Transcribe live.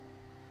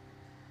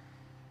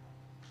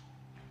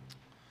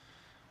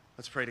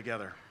Let's pray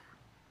together.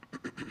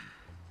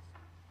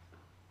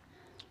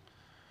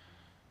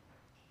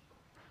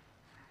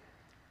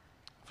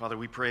 Father,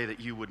 we pray that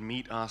you would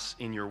meet us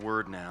in your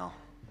word now.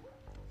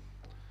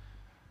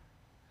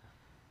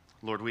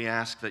 Lord, we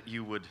ask that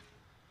you would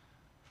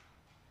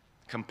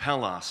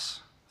compel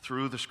us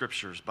through the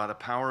Scriptures by the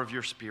power of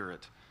your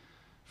Spirit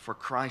for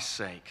Christ's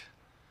sake.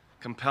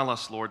 Compel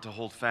us, Lord, to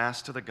hold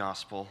fast to the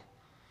gospel,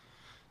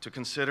 to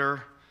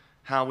consider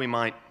how we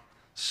might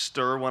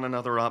stir one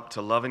another up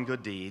to love and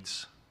good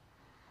deeds.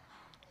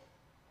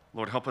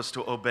 Lord, help us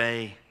to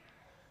obey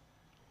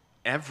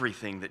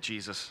everything that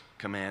Jesus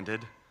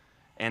commanded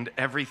and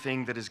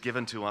everything that is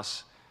given to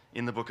us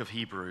in the book of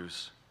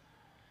Hebrews.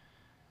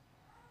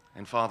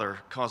 And Father,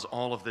 cause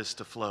all of this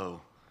to flow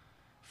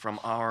from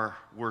our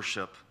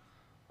worship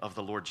of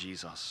the Lord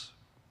Jesus.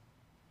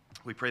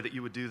 We pray that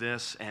you would do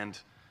this and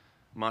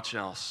much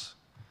else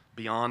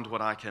beyond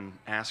what I can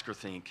ask or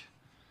think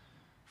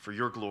for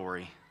your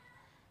glory.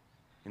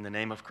 In the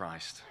name of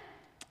Christ,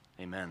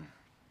 amen.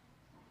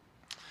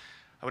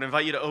 I would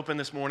invite you to open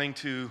this morning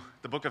to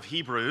the book of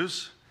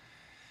Hebrews.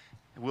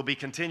 We'll be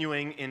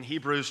continuing in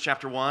Hebrews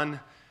chapter 1.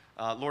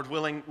 Lord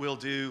willing, we'll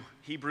do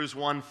Hebrews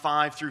 1,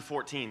 5 through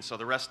 14, so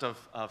the rest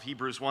of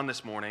Hebrews 1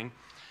 this morning.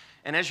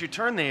 And as you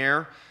turn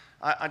there,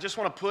 I just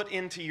want to put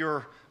into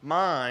your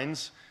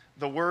minds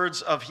the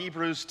words of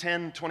Hebrews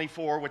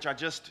 10:24, which I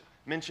just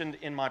mentioned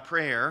in my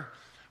prayer,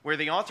 where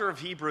the author of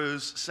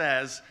Hebrews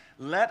says,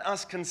 "Let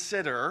us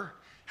consider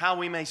how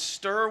we may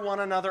stir one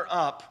another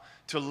up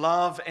to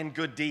love and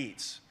good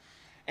deeds."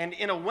 And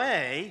in a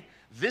way,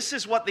 this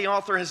is what the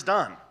author has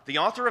done. The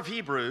author of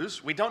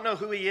Hebrews, we don't know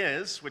who he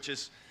is, which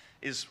is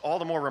all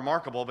the more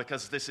remarkable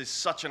because this is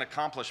such an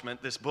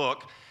accomplishment, this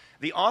book.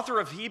 The author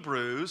of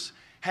Hebrews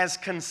has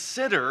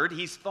considered,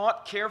 he's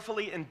thought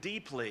carefully and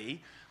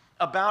deeply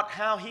about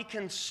how he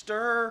can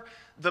stir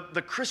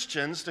the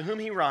Christians to whom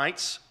he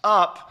writes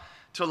up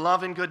to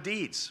love and good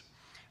deeds.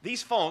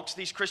 These folks,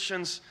 these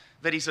Christians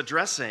that he's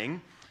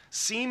addressing,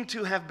 seem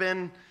to have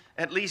been,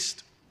 at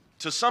least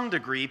to some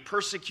degree,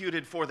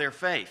 persecuted for their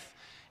faith.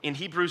 In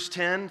Hebrews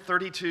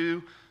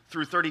 10:32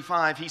 through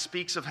 35, he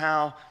speaks of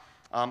how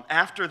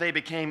after they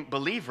became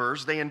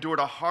believers, they endured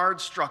a hard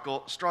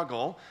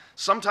struggle,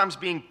 sometimes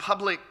being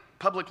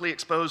publicly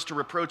exposed to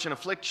reproach and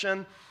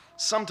affliction,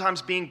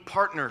 sometimes being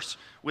partners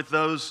with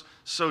those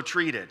so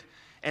treated.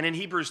 And in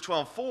Hebrews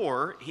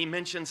 12:4, he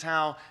mentions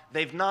how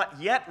they've not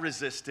yet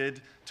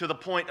resisted to the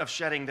point of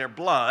shedding their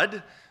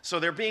blood. So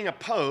they're being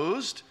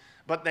opposed,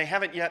 but they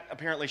haven't yet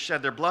apparently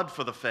shed their blood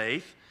for the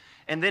faith.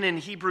 And then in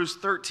Hebrews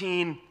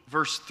 13,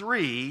 verse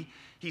 3,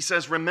 he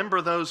says,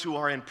 "Remember those who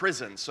are in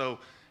prison." So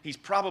he's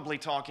probably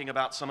talking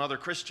about some other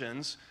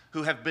Christians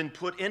who have been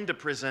put into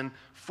prison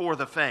for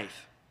the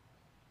faith.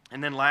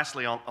 And then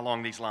lastly,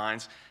 along these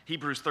lines,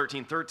 Hebrews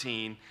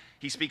 13:13,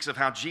 he speaks of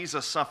how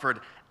Jesus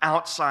suffered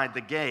outside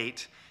the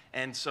gate,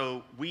 and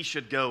so we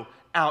should go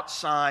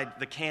outside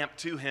the camp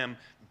to him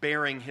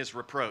bearing his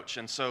reproach.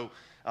 And so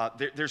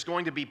there's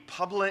going to be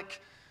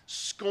public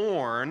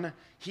scorn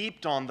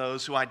heaped on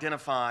those who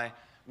identify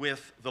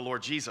with the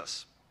Lord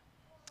Jesus.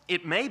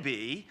 It may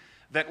be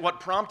that what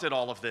prompted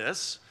all of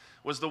this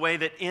was the way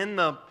that in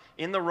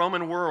the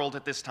Roman world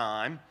at this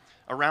time,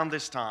 around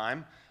this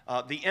time,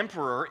 the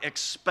emperor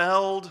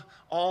expelled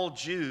all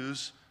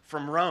Jews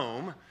from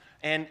Rome,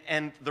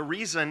 and the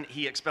reason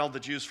he expelled the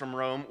Jews from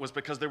Rome was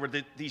because there were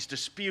these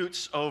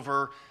disputes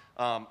over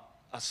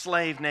a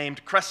slave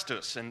named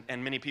Chrestus,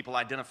 and many people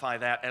identify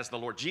that as the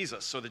Lord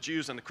Jesus. So the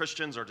Jews and the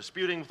Christians are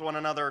disputing with one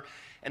another,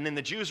 and then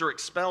the Jews are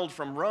expelled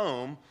from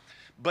Rome,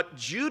 but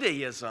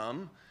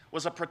Judaism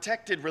was a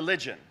protected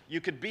religion.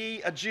 You could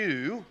be a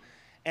Jew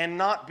and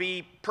not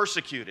be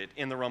persecuted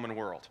in the Roman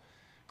world.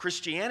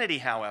 Christianity,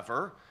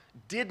 however,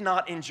 did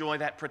not enjoy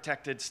that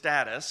protected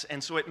status,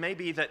 and so it may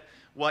be that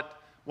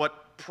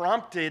what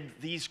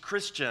prompted these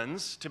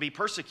Christians to be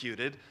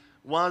persecuted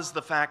was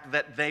the fact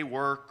that they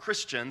were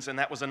Christians, and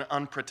that was an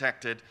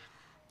unprotected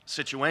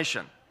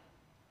situation.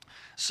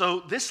 So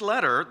this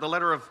letter, the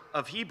letter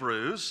of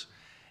Hebrews,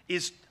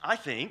 is, I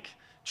think,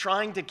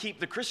 trying to keep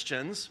the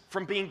Christians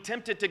from being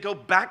tempted to go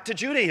back to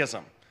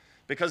Judaism.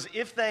 Because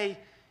if they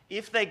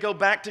go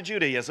back to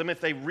Judaism, if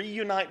they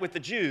reunite with the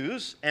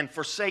Jews and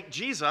forsake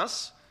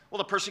Jesus, well,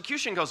 the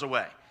persecution goes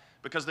away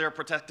because they're a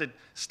protected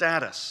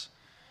status.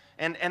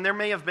 And there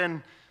may have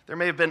been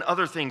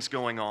other things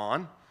going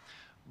on,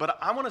 but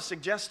I want to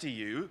suggest to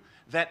you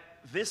that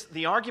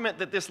the argument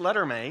that this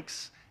letter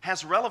makes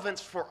has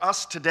relevance for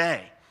us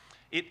today.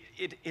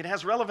 It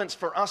has relevance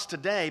for us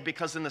today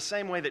because in the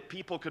same way that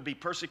people could be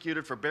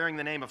persecuted for bearing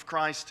the name of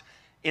Christ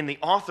in the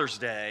author's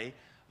day,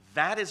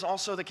 that is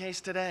also the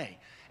case today.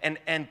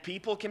 And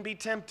people can be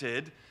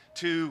tempted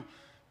to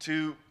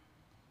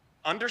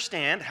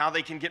understand how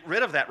they can get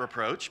rid of that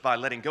reproach by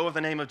letting go of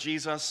the name of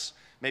Jesus,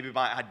 maybe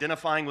by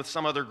identifying with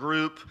some other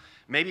group,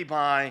 maybe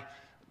by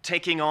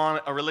taking on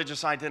a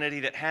religious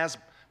identity that has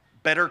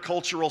better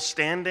cultural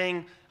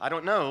standing. I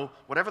don't know.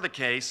 Whatever the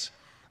case,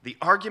 the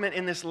argument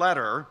in this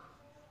letter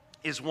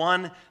is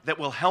one that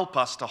will help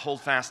us to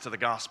hold fast to the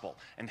gospel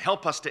and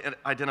help us to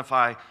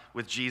identify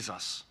with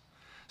Jesus.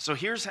 So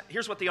here's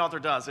what the author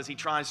does as he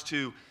tries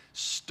to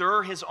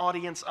stir his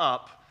audience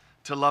up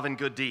to love and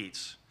good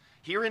deeds.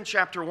 Here in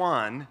chapter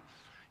 1,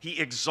 he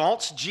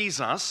exalts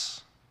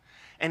Jesus,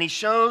 and he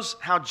shows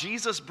how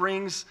Jesus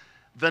brings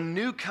the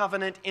new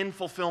covenant in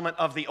fulfillment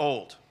of the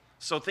old.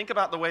 So think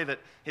about the way that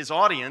his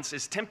audience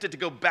is tempted to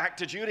go back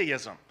to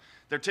Judaism.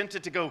 They're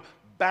tempted to go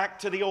back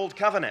to the old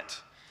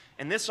covenant.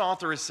 And this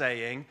author is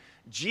saying,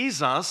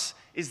 Jesus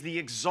is the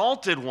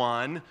exalted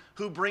one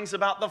who brings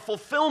about the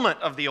fulfillment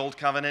of the old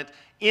covenant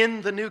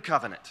in the new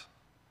covenant.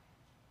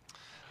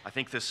 I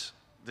think this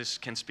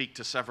can speak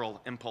to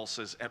several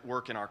impulses at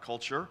work in our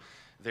culture.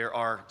 There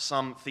are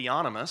some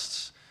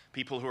theonomists,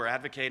 people who are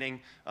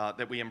advocating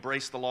that we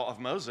embrace the law of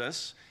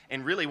Moses,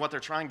 and really what they're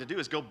trying to do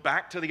is go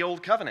back to the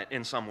old covenant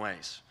in some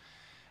ways.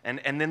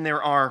 And then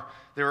there are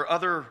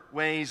other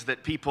ways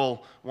that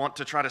people want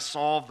to try to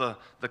solve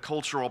the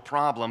cultural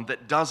problem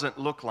that doesn't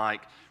look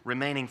like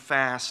remaining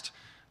fast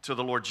to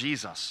the Lord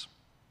Jesus.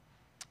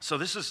 So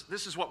this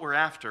is what we're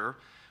after.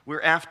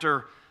 We're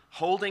after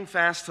holding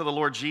fast to the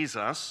Lord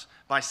Jesus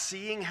by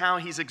seeing how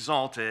he's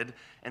exalted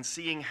and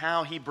seeing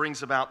how he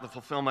brings about the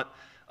fulfillment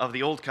of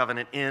the old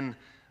covenant in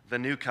the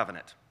new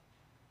covenant.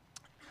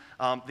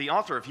 The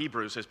author of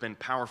Hebrews has been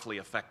powerfully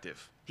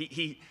effective.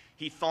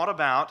 He thought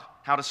about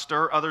how to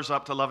stir others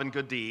up to love and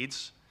good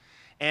deeds,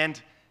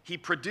 and he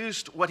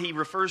produced what he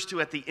refers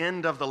to at the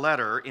end of the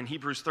letter in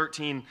Hebrews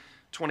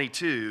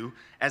 13:22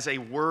 as a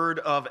word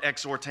of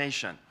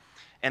exhortation.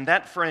 And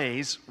that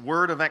phrase,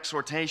 word of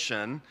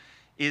exhortation,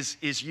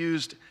 is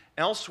used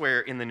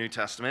elsewhere in the New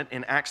Testament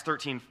in Acts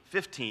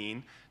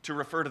 13:15 to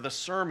refer to the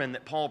sermon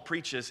that Paul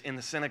preaches in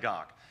the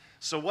synagogue.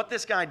 So what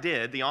this guy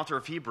did, the author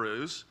of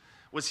Hebrews,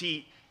 was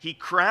he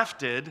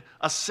crafted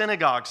a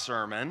synagogue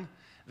sermon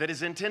that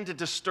is intended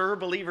to stir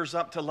believers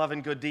up to love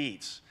and good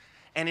deeds.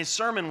 And his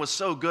sermon was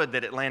so good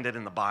that it landed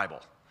in the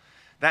Bible.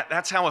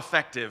 That's how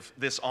effective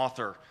this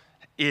author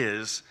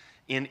is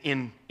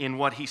in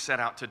what he set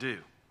out to do.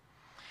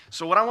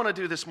 So what I want to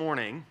do this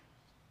morning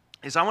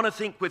is I want to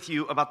think with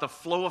you about the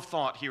flow of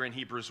thought here in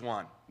Hebrews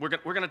 1. We're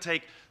going to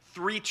take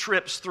 3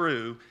 trips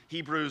through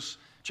Hebrews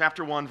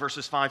chapter 1,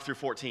 verses 5 through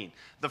 14.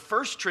 The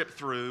first trip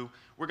through,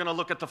 we're going to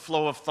look at the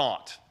flow of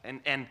thought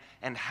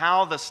and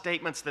how the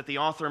statements that the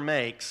author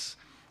makes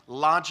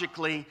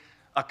logically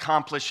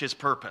accomplish his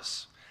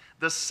purpose.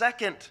 The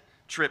second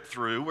trip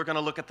through, we're going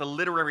to look at the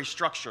literary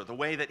structure, the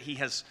way that he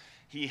has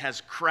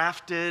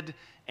crafted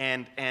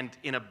and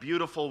in a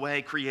beautiful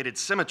way created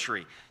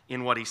symmetry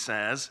in what he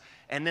says.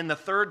 And then the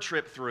third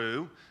trip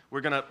through,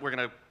 we're going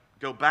to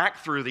go back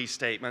through these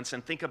statements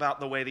and think about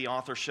the way the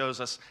author shows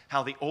us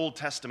how the Old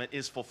Testament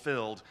is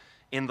fulfilled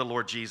in the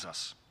Lord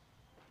Jesus.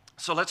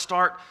 So let's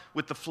start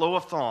with the flow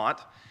of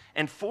thought.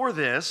 And for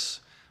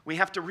this, we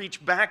have to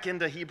reach back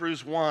into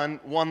Hebrews 1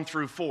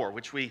 through 4,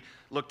 which we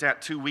looked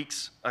at 2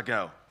 weeks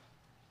ago.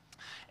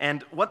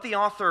 And what the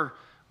author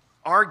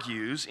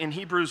argues in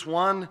Hebrews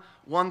 1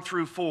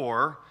 through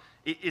 4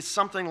 is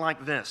something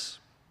like this.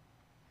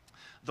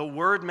 The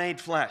Word made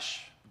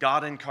flesh,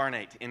 God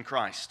incarnate in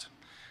Christ.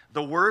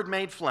 The Word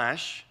made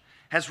flesh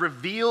has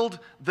revealed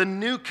the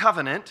new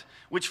covenant,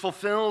 which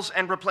fulfills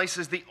and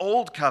replaces the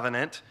old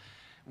covenant,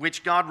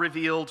 which God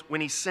revealed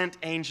when he sent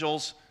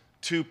angels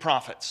to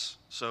prophets.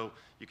 So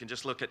you can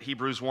just look at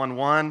Hebrews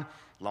 1:1.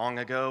 Long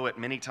ago, at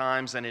many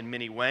times and in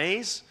many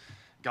ways,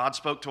 God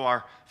spoke to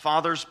our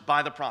fathers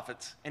by the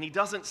prophets. And he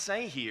doesn't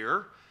say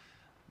here,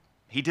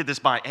 he did this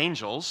by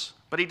angels,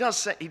 but he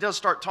does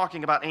start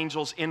talking about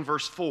angels in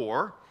verse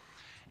 4.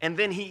 And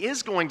then he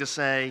is going to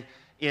say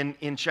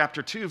in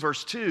chapter 2,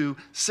 verse 2,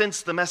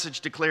 since the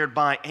message declared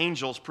by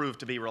angels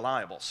proved to be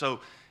reliable. So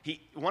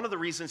one of the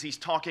reasons he's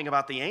talking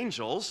about the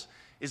angels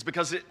is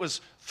because it was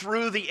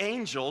through the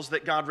angels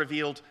that God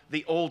revealed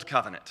the old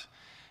covenant.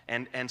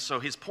 And so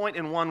his point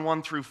in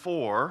 1 through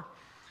 4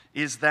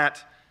 is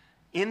that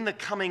in the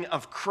coming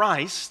of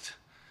Christ,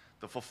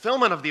 the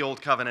fulfillment of the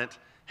old covenant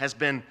has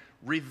been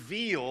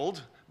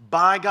revealed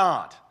by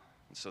God.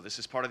 And so this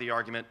is part of the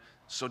argument.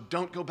 So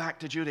don't go back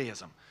to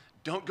Judaism.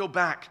 Don't go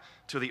back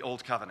to the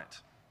old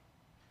covenant.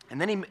 And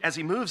then as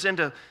he moves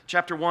into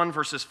chapter 1,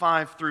 verses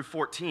 5 through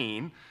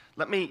 14,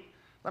 let me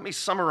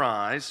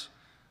summarize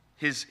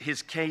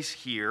his case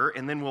here,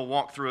 and then we'll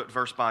walk through it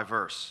verse by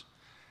verse.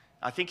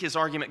 I think his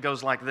argument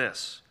goes like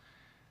this.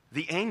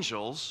 The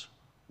angels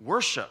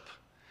worship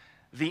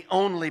the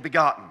only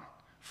begotten,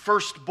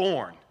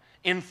 firstborn,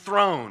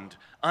 enthroned,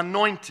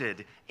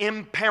 anointed,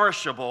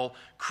 imperishable,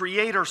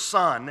 creator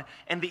Son,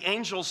 and the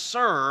angels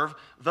serve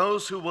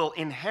those who will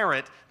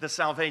inherit the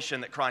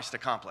salvation that Christ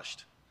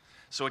accomplished.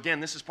 So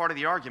again, this is part of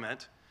the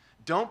argument.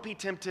 Don't be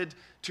tempted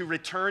to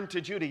return to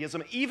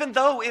Judaism, even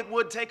though it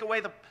would take away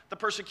the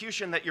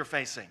persecution that you're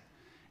facing.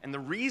 And the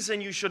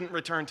reason you shouldn't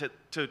return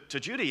to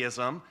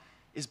Judaism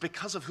is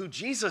because of who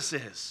Jesus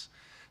is.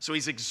 So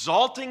he's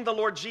exalting the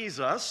Lord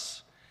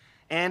Jesus,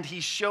 and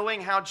he's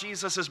showing how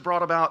Jesus has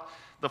brought about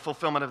the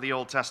fulfillment of the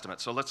Old Testament.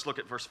 So let's look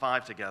at verse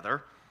 5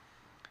 together,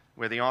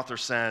 where the author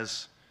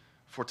says,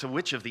 For to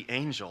which of the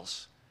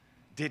angels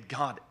did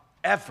God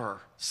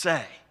ever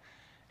say?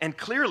 And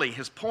clearly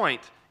his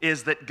point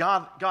is that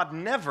God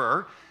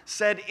never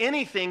said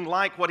anything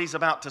like what he's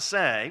about to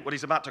say, what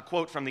he's about to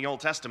quote from the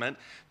Old Testament,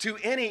 to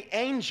any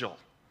angel.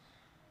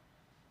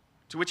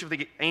 To which of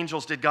the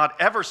angels did God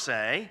ever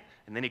say,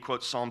 and then he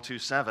quotes Psalm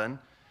 2:7,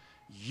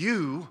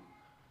 "You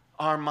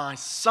are my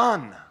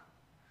son.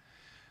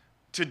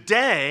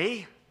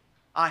 Today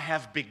I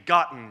have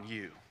begotten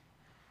you."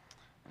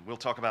 And we'll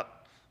talk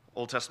about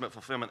Old Testament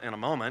fulfillment in a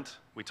moment.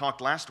 We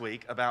talked last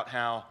week about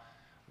how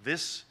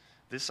this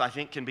I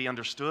think can be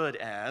understood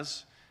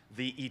as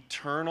the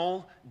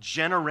eternal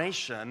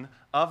generation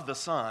of the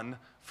Son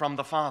from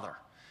the Father,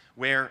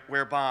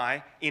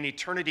 whereby in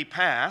eternity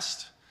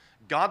past,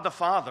 God the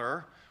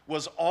Father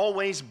was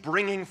always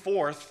bringing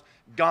forth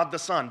God the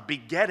Son,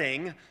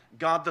 begetting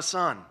God the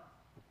Son.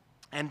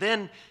 And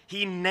then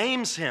he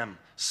names him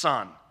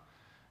Son.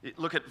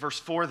 Look at verse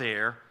 4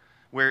 there,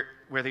 where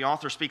the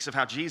author speaks of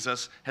how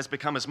Jesus has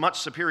become as much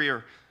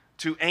superior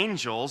to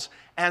angels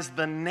as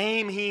the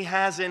name he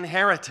has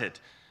inherited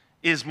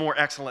is more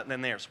excellent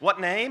than theirs.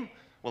 What name?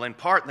 Well, in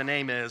part, the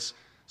name is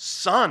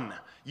Son.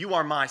 You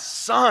are my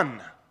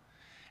Son.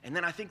 And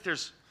then I think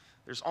there's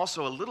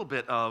also a little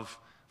bit of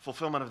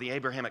fulfillment of the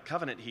Abrahamic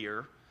covenant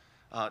here.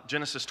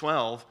 Genesis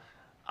 12,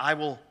 I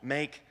will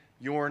make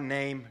your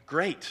name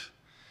great.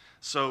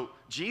 So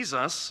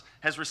Jesus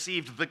has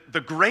received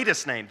the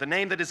greatest name, the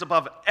name that is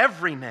above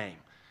every name.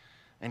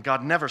 And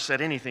God never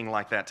said anything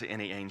like that to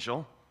any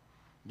angel.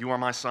 You are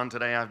my son,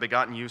 today I have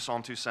begotten you,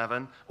 Psalm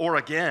 2:7. Or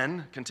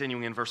again,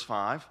 continuing in verse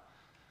 5,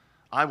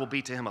 I will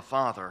be to him a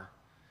father,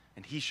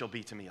 and he shall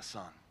be to me a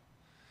son.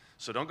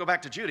 So don't go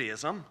back to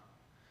Judaism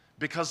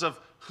because of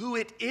who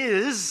it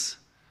is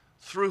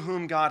through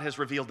whom God has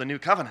revealed the new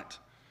covenant.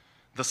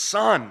 The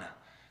Son,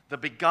 the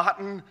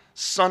begotten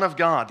Son of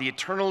God, the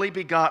eternally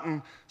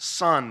begotten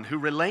Son who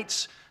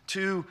relates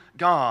to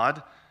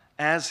God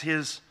as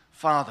his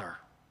Father.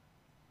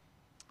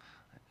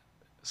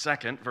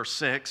 Second, verse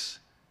 6,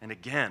 and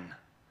again,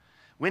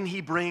 when he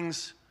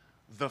brings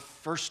the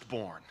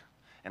firstborn.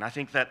 And I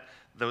think that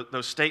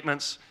those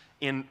statements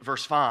in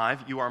verse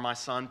 5, you are my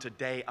son,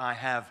 today I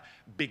have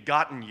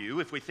begotten you.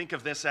 If we think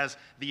of this as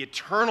the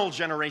eternal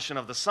generation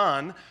of the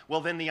Son,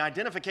 well, then the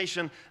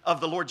identification of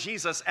the Lord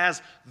Jesus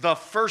as the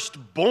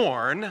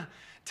firstborn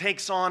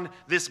takes on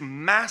this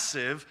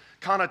massive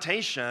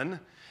connotation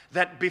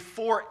that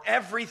before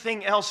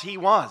everything else he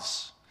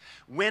was,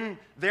 when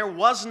there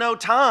was no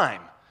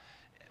time,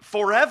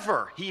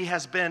 forever he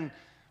has been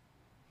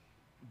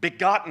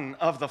begotten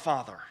of the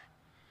Father.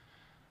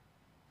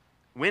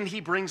 When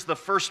he brings the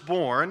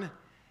firstborn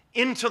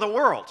into the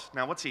world.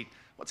 Now, what's he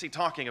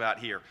talking about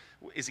here?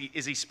 Is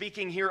he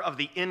speaking here of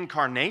the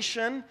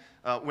incarnation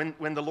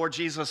when the Lord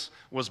Jesus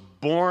was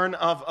born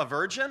of a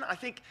virgin? I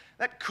think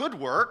that could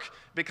work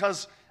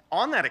because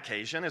on that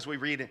occasion, as we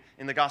read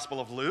in the Gospel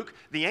of Luke,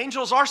 the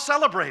angels are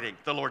celebrating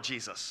the Lord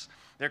Jesus.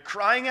 They're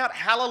crying out,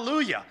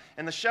 hallelujah,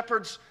 and the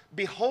shepherds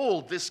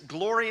behold this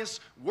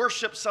glorious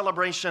worship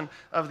celebration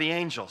of the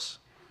angels.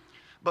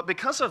 But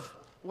because of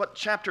what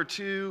chapter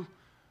 2,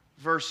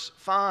 verse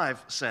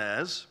 5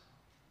 says,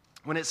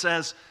 when it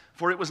says,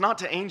 for it was not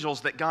to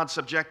angels that God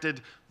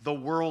subjected the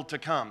world to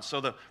come. So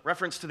the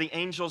reference to the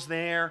angels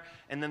there,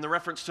 and then the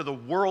reference to the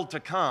world to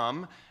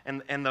come,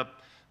 and the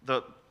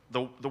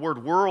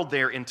word world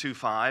there in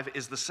 2:5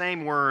 is the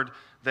same word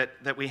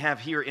that we have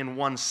here in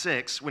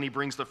 1:6 when he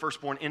brings the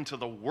firstborn into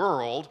the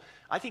world.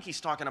 I think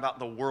he's talking about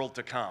the world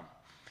to come.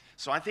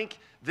 So I think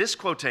this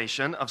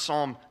quotation of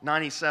Psalm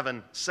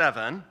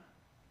 97:7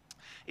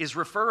 is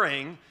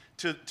referring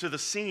to the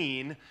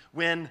scene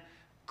when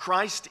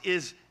Christ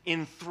is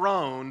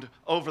enthroned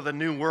over the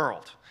new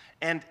world.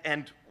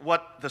 And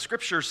what the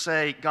scriptures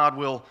say God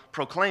will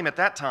proclaim at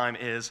that time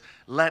is,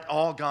 let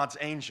all God's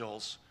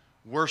angels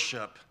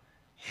worship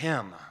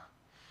him.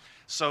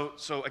 So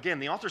again,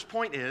 the author's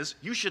point is,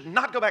 you should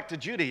not go back to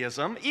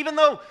Judaism, even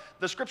though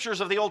the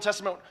scriptures of the Old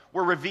Testament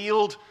were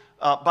revealed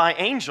by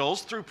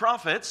angels through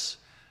prophets,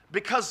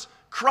 because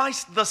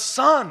Christ the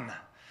Son,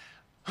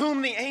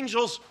 whom the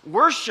angels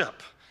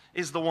worship,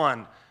 is the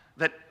one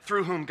that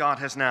through whom God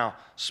has now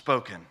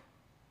spoken.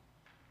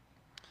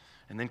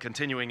 And then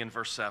continuing in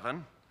verse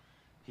 7,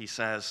 he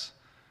says,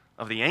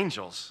 of the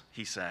angels,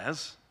 he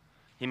says,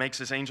 he makes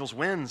his angels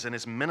winds and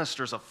his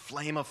ministers a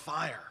flame of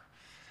fire.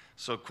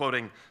 So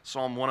quoting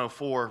Psalm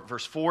 104,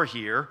 verse 4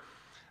 here,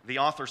 the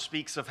author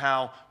speaks of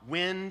how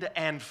wind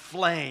and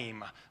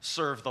flame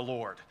serve the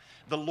Lord.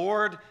 The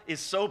Lord is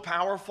so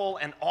powerful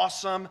and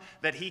awesome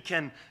that he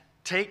can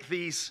take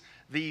these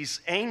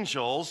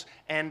angels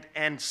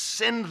and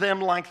send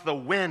them like the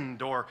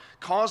wind or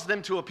cause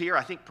them to appear.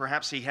 I think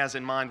perhaps he has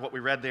in mind what we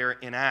read there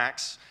in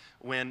Acts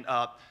when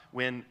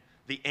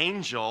the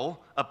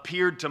angel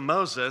appeared to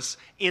Moses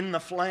in the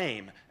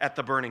flame at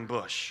the burning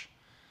bush.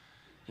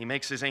 He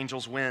makes his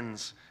angels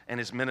winds and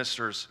his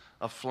ministers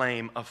a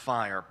flame of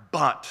fire.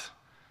 But,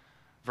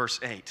 verse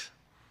 8,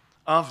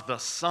 of the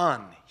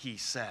Son, he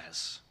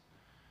says,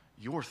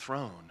 your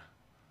throne,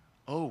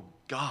 O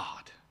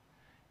God,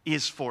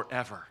 is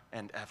forever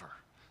and ever.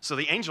 So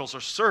the angels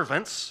are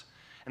servants,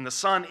 and the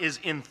Son is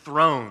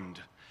enthroned.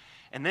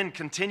 And then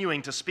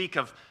continuing to speak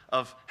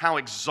of how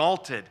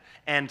exalted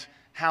and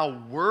how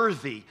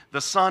worthy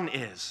the Son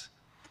is,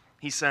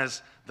 he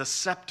says, the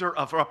scepter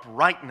of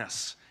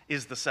uprightness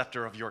is the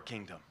scepter of your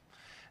kingdom.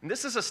 And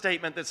this is a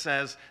statement that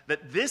says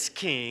that this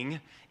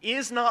king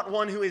is not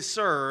one who is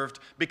served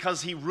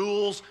because he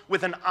rules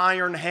with an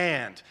iron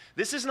hand.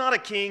 This is not a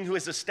king who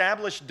has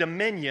established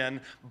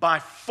dominion by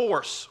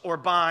force or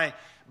by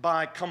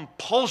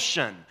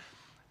compulsion.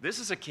 This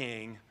is a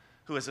king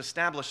who has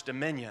established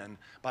dominion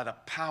by the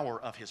power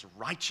of his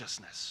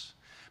righteousness,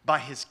 by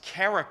his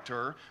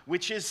character,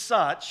 which is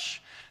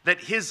such that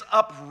his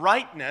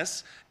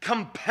uprightness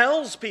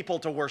compels people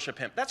to worship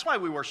him. That's why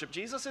we worship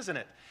Jesus, isn't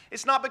it?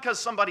 It's not because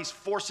somebody's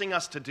forcing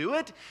us to do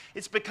it.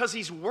 It's because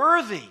he's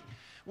worthy.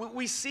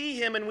 We see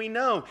him and we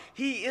know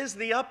he is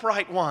the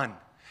upright one.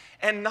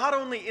 And not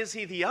only is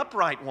he the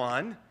upright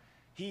one,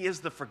 he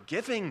is the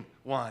forgiving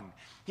one.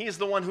 He is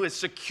the one who has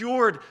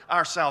secured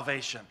our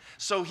salvation.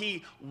 So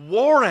he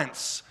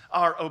warrants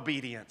our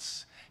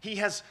obedience. He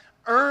has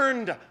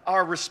earned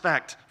our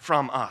respect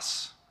from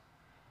us.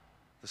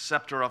 The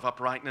scepter of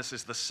uprightness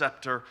is the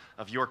scepter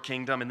of your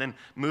kingdom. And then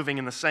moving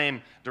in the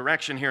same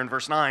direction here in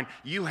verse 9,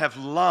 you have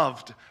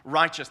loved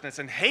righteousness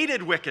and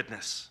hated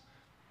wickedness.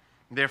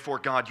 Therefore,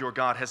 God, your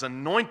God, has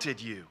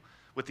anointed you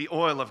with the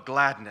oil of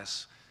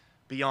gladness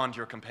beyond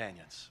your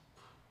companions.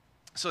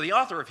 So the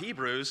author of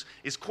Hebrews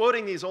is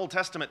quoting these Old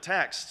Testament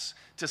texts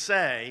to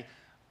say,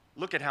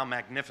 look at how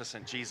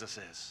magnificent Jesus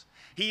is.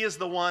 He is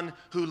the one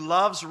who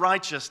loves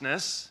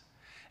righteousness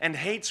and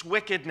hates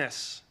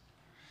wickedness.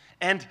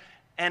 And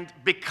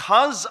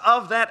because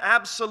of that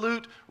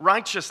absolute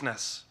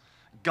righteousness,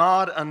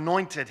 God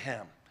anointed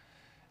him.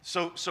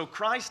 So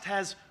Christ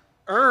has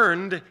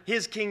earned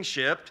his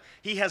kingship.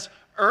 He has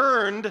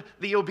earned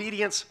the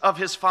obedience of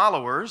his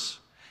followers.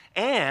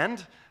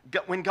 And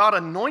when God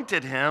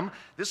anointed him,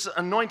 this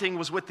anointing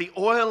was with the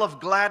oil of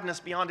gladness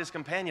beyond his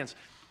companions.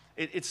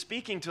 It's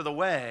speaking to the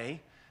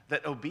way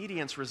that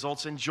obedience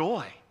results in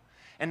joy,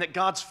 and that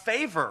God's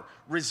favor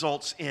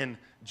results in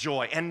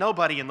joy. And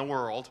nobody in the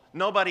world,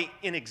 nobody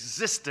in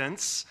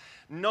existence,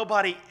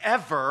 nobody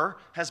ever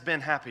has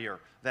been happier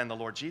than the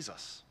Lord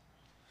Jesus.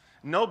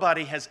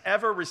 Nobody has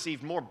ever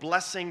received more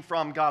blessing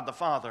from God the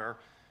Father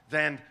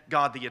than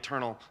God the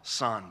eternal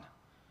Son.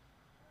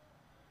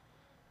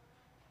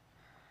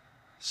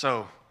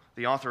 So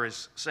the author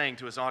is saying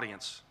to his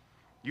audience,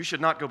 you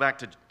should not go back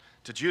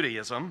to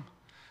Judaism,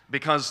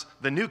 because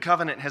the new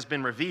covenant has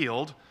been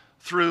revealed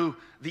through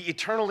the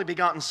eternally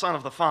begotten Son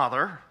of the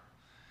Father,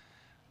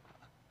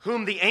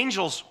 whom the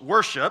angels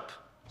worship.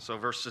 So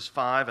verses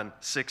 5 and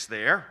 6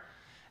 there.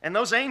 And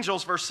those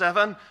angels, verse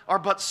 7, are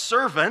but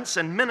servants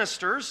and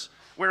ministers,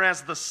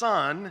 whereas the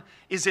Son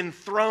is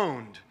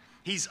enthroned.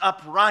 He's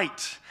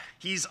upright.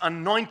 He's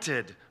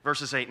anointed,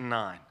 verses 8 and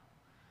 9.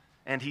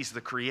 And he's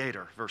the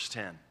creator, verse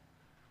 10.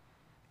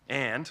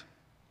 And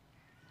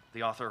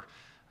the author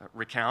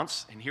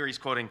recounts, and here he's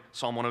quoting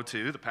Psalm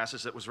 102, the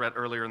passage that was read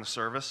earlier in the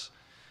service.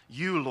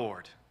 You,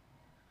 Lord,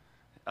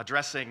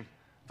 addressing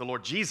the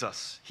Lord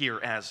Jesus here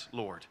as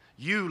Lord.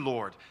 You,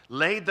 Lord,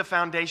 laid the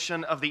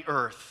foundation of the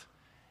earth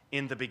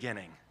in the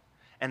beginning,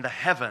 and the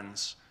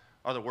heavens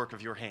are the work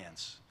of your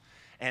hands.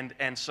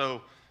 And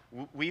so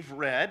we've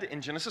read in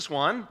Genesis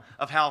 1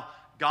 of how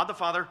God the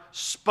Father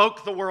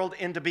spoke the world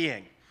into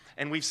being.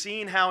 And we've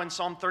seen how in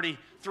Psalm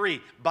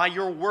 33, by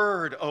your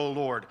word, O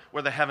Lord,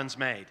 were the heavens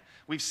made.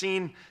 We've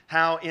seen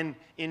how in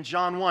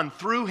John 1,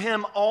 through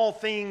him all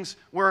things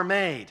were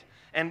made.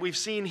 And we've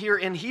seen here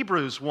in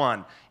Hebrews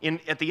 1,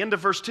 at the end of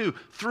verse 2,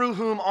 through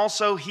whom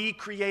also he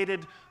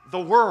created the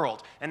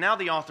world. And now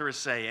the author is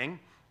saying,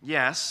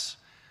 yes,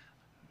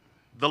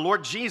 the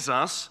Lord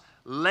Jesus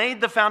laid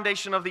the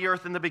foundation of the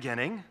earth in the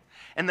beginning,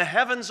 and the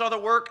heavens are the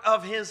work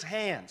of his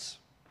hands.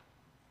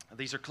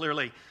 These are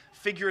clearly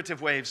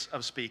figurative ways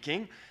of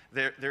speaking.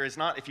 There is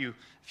not, if you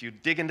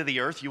dig into the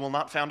earth, you will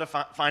not find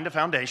a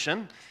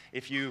foundation.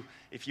 If you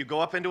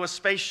go up into a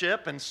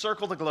spaceship and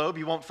circle the globe,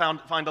 you won't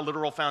find a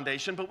literal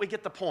foundation, but we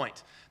get the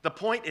point. The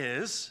point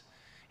is,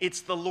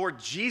 it's the Lord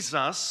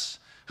Jesus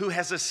who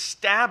has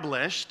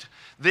established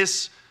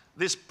this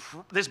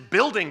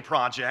building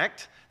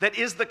project that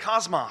is the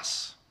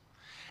cosmos.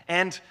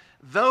 And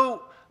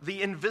though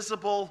the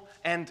invisible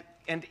and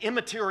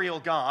immaterial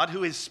God,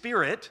 who is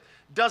spirit,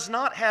 does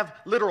not have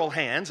literal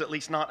hands, at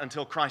least not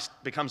until Christ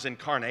becomes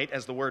incarnate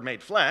as the Word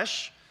made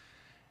flesh,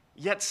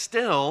 yet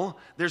still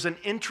there's an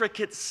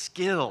intricate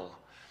skill,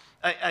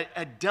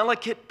 a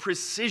delicate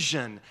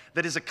precision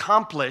that is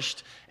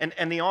accomplished,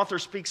 and the author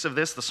speaks of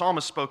this, the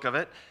psalmist spoke of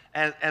it,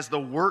 as the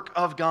work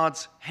of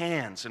God's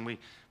hands. And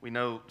we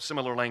know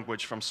similar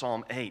language from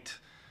Psalm 8,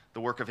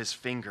 the work of his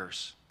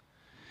fingers.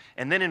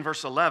 And then in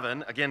verse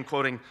 11, again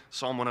quoting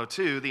Psalm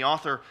 102, the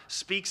author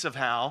speaks of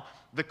how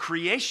the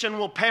creation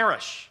will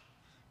perish.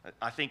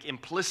 I think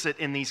implicit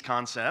in these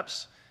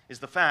concepts is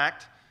the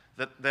fact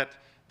that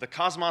the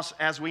cosmos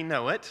as we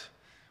know it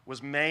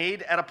was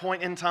made at a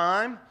point in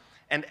time,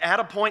 and at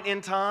a point in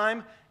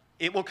time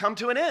it will come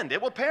to an end.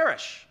 It will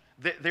perish.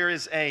 There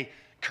is a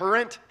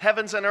current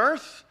heavens and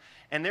earth,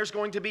 and there's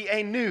going to be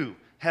a new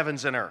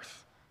heavens and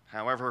earth.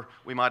 However,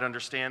 we might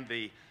understand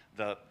the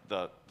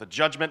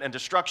judgment and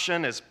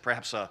destruction as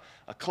perhaps a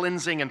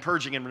cleansing and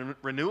purging and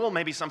renewal,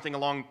 maybe something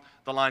along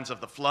the lines of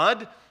the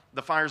flood,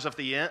 the fires of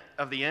the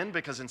end,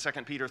 because in 2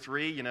 Peter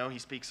 3, he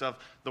speaks of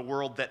the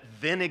world that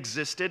then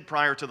existed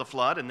prior to the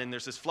flood, and then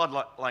there's this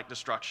flood-like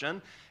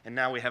destruction, and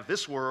now we have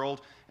this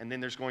world, and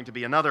then there's going to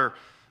be another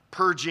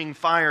purging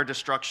fire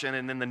destruction,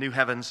 and then the new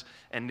heavens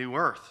and new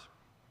earth.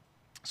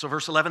 So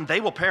verse 11,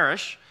 they will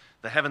perish,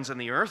 the heavens and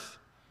the earth.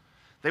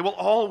 They will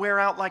all wear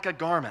out like a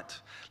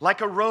garment,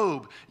 like a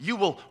robe. You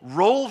will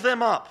roll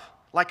them up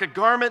like a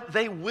garment.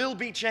 They will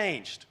be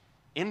changed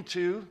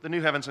into the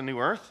new heavens and new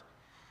earth.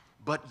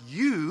 But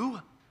you,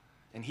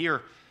 and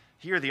here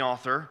the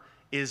author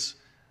is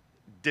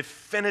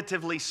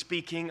definitively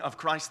speaking of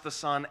Christ the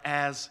Son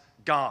as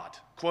God,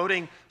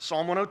 quoting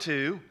Psalm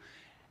 102,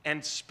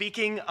 and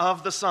speaking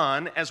of the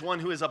Son as one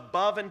who is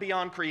above and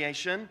beyond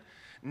creation,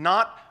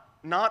 not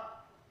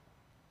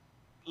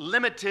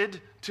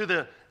limited to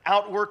the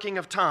outworking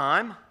of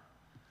time.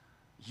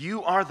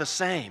 You are the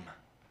same,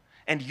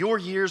 and your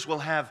years will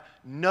have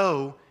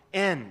no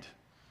end.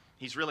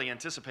 He's really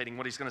anticipating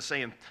what he's going to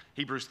say in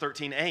Hebrews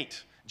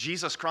 13:8.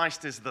 Jesus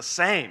Christ is the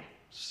same.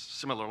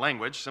 Similar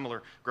language,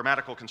 similar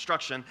grammatical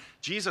construction.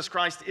 Jesus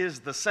Christ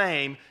is the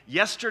same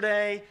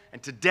yesterday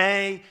and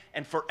today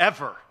and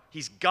forever.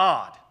 He's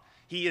God.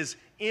 He is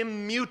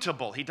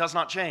immutable. He does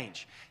not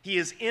change. He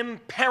is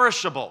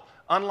imperishable.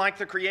 Unlike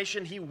the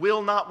creation, he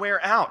will not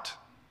wear out.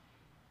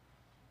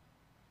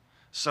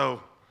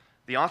 So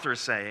the author is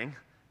saying,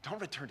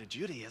 don't return to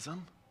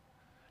Judaism.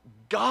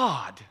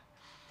 God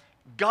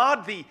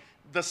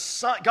the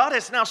Son, God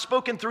has now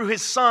spoken through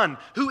his Son,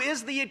 who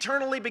is the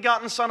eternally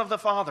begotten Son of the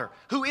Father,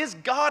 who is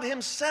God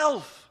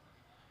himself.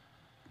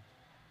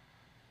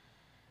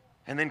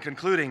 And then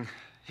concluding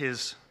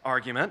his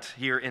argument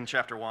here in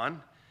chapter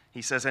 1,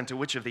 he says, and to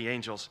which of the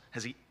angels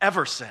has he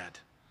ever said?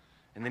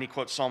 And then he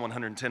quotes Psalm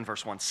 110,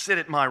 verse 1, sit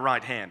at my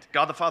right hand.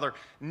 God the Father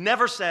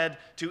never said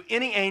to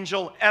any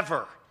angel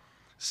ever,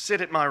 sit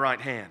at my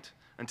right hand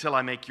until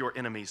I make your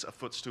enemies a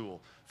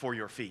footstool for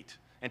your feet,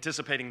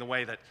 anticipating the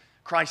way that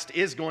Christ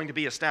is going to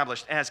be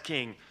established as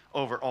king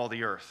over all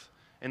the earth.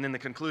 And then the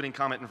concluding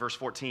comment in verse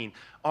 14,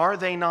 are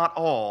they not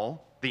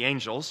all, the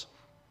angels,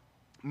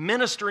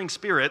 ministering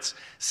spirits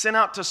sent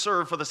out to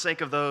serve for the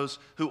sake of those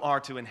who are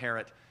to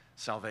inherit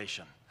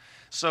salvation?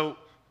 So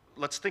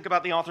let's think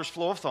about the author's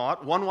flow of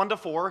thought.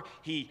 1:1-4,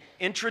 he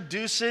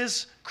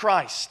introduces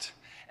Christ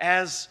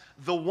as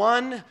the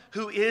one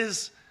who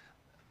is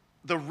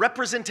the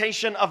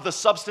representation of the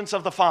substance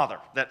of the Father,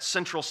 that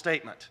central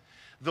statement.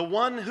 The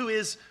one who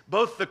is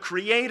both the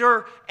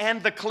creator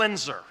and the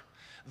cleanser.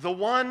 The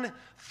one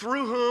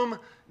through whom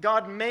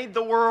God made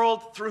the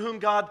world, through whom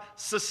God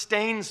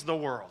sustains the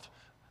world.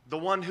 The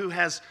one who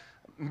has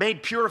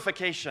made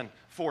purification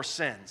for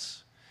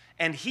sins.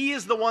 And he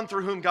is the one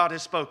through whom God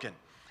has spoken.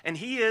 And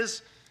he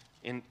is,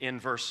 in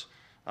verse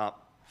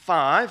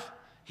 5,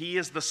 he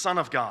is the Son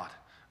of God.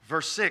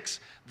 Verse 6,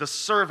 the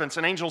servants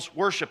and angels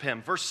worship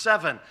him. Verse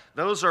 7,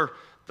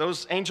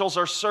 those angels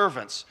are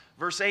servants.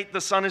 Verse 8, the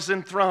Son is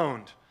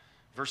enthroned.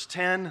 Verse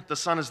 10, the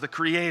Son is the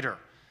creator.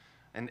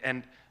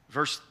 And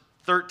verse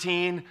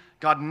 13,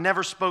 God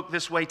never spoke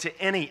this way to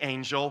any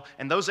angel.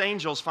 And those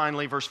angels,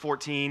 finally, verse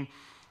 14,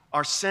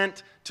 are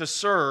sent to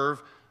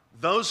serve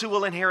those who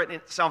will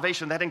inherit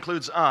salvation. That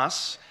includes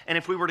us. And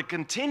if we were to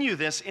continue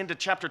this into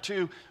chapter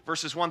 2,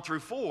 verses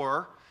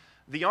 1-4,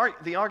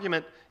 the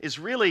argument is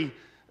really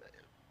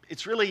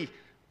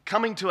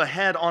coming to a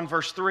head on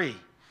verse 3.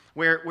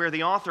 Where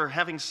the author,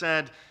 having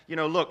said,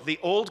 look, the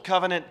old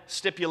covenant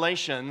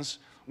stipulations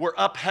were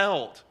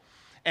upheld.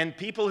 And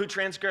people who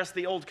transgress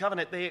the old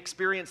covenant, they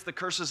experience the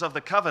curses of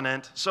the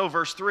covenant. So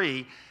verse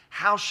 3,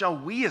 how shall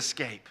we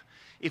escape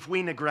if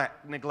we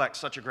neglect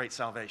such a great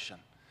salvation?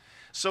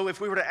 So if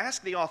we were to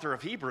ask the author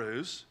of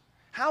Hebrews,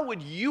 how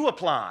would you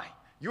apply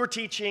your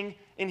teaching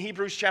in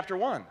Hebrews chapter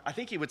 1? I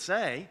think he would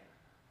say,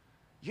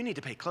 you need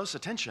to pay close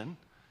attention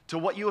to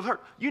what you have heard.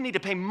 You need to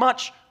pay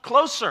much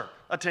closer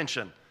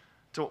attention.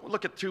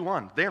 Look at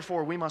 2:1.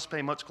 Therefore, we must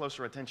pay much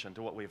closer attention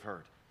to what we've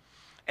heard.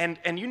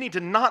 And you need to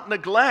not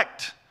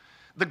neglect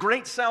the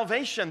great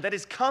salvation that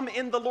has come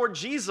in the Lord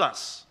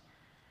Jesus.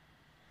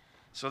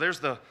 So there's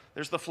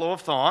the flow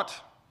of thought.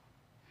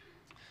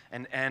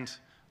 And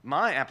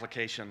my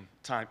application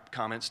type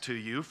comments to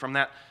you from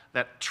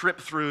that trip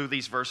through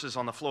these verses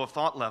on the flow of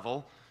thought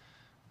level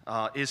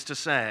is to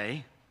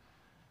say,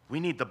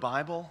 we need the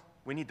Bible,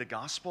 we need the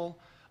gospel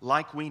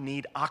like we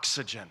need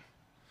oxygen.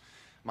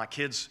 My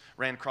kids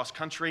ran cross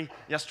country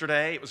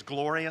yesterday. It was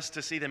glorious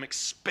to see them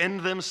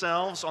expend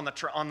themselves on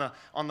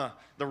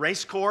the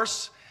race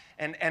course.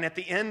 And at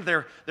the end,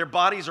 their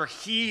bodies are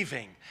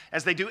heaving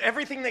as they do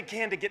everything they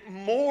can to get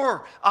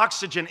more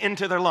oxygen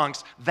into their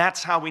lungs.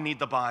 That's how we need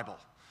the Bible.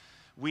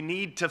 We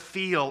need to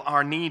feel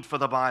our need for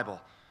the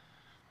Bible.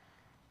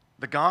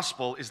 The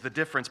gospel is the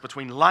difference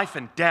between life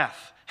and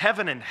death,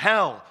 heaven and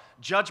hell,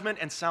 judgment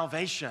and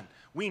salvation.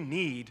 We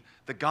need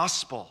the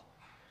gospel.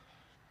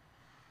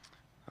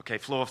 Okay,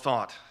 flow of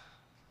thought.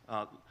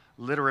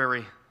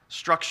 Literary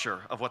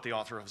structure of what the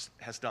author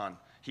has done.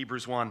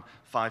 Hebrews 1,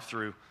 5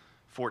 through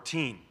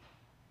 14.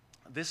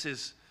 This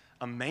is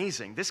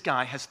amazing. This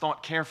guy has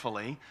thought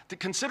carefully to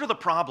consider the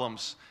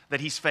problems that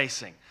he's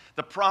facing,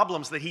 the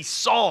problems that he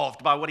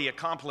solved by what he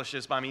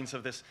accomplishes by means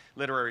of this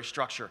literary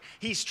structure.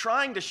 He's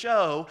trying to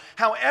show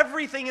how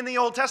everything in the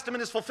Old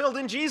Testament is fulfilled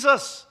in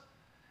Jesus.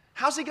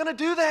 How's he going to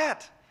do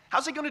that?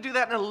 How's he going to do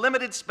that in a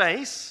limited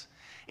space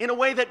in a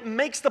way that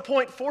makes the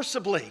point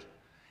forcibly?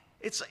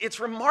 It's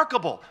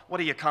remarkable what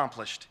he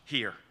accomplished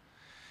here.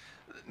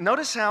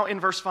 Notice how in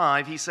verse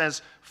 5 he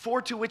says,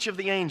 "For to which of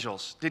the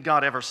angels did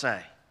God ever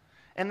say?"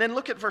 And then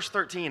look at verse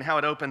 13, how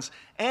it opens,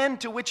 "And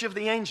to which of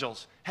the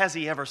angels has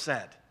he ever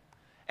said?"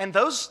 And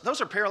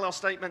those are parallel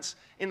statements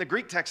in the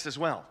Greek text as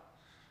well.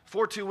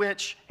 For to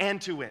which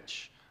and to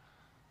which.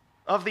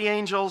 Of the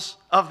angels,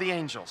 of the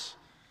angels.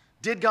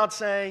 Did God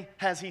say,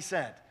 has he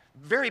said?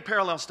 Very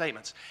parallel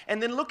statements.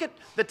 And then look at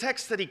the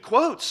text that he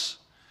quotes.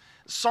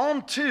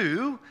 Psalm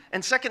 2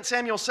 and 2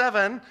 Samuel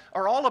 7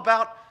 are all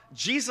about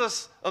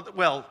Jesus,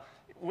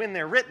 when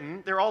they're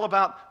written, they're all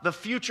about the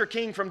future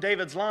king from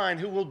David's line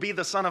who will be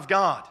the Son of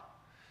God.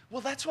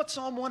 Well, that's what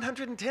Psalm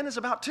 110 is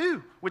about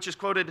too, which is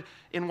quoted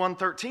in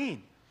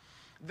 113.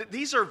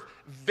 These are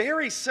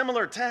very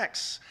similar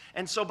texts,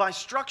 and so by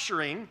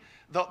structuring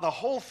the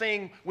whole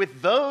thing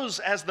with those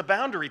as the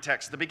boundary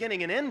text, the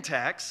beginning and end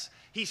text,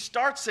 he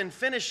starts and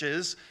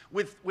finishes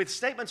with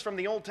statements from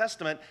the Old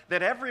Testament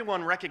that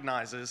everyone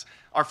recognizes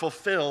are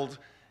fulfilled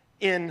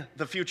in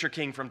the future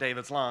king from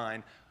David's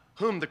line,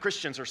 whom the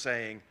Christians are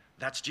saying,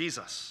 that's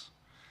Jesus.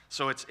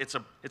 So it's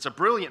a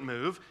brilliant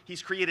move.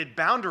 He's created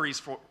boundaries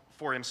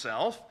for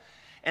himself.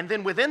 And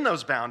then within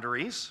those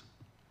boundaries,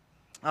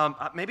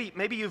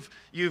 maybe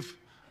you've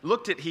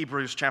looked at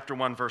Hebrews chapter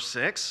 1, verse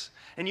 6,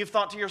 and you've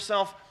thought to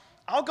yourself,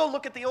 I'll go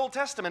look at the Old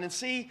Testament and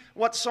see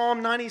what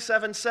Psalm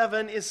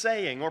 97:7 is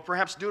saying, or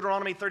perhaps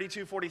Deuteronomy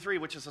 32:43,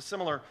 which is a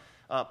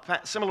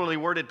similarly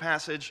worded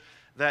passage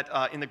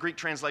that in the Greek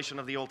translation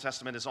of the Old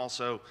Testament is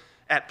also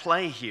at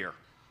play here.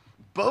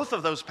 Both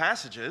of those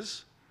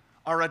passages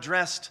are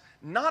addressed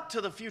not to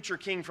the future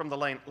king from the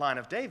line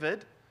of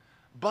David,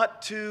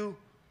 but to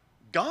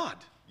God,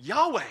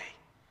 Yahweh.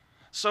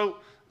 So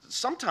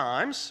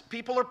sometimes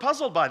people are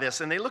puzzled by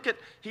this, and they look at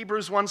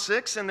Hebrews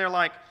 1:6 and they're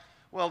like,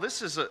 well,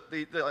 this is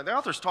the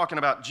author's talking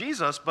about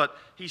Jesus, but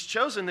he's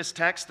chosen this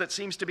text that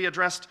seems to be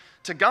addressed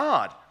to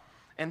God.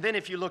 And then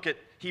if you look at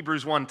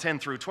Hebrews 1:10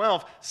 through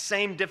 12,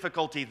 same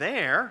difficulty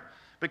there,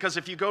 because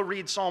if you go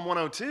read Psalm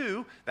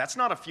 102, that's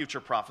not a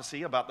future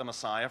prophecy about the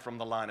Messiah from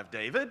the line of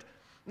David.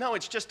 No,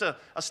 it's just a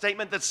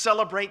statement that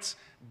celebrates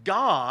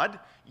God,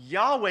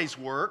 Yahweh's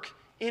work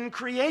in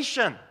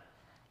creation.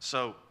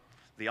 So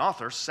the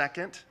author,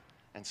 second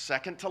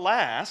to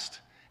last,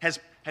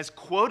 has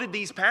quoted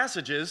these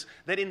passages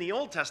that in the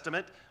Old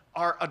Testament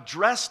are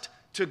addressed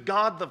to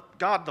God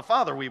the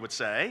Father, we would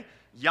say,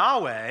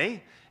 Yahweh,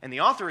 and the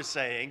author is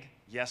saying,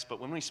 yes, but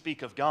when we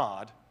speak of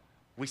God,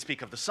 we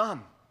speak of the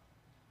Son.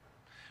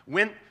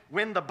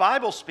 When the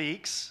Bible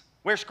speaks,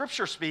 where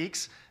Scripture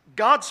speaks,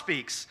 God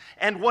speaks.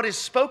 And what is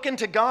spoken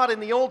to God in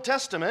the Old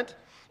Testament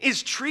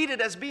is treated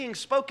as being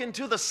spoken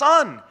to the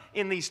Son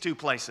in these two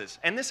places.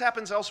 And this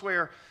happens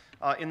elsewhere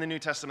in the New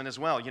Testament as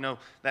well. You know,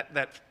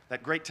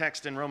 that great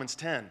text in Romans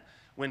 10,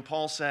 when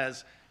Paul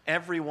says,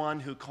 everyone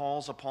who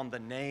calls upon the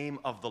name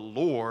of the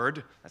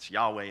Lord, that's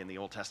Yahweh in the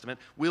Old Testament,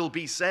 will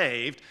be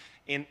saved.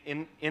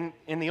 In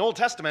the Old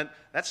Testament,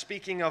 that's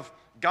speaking of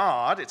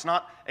God. It's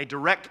not a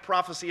direct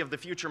prophecy of the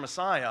future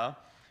Messiah,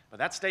 but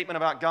that statement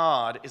about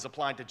God is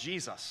applied to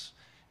Jesus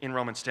in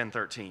Romans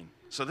 10:13.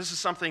 So this is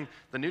something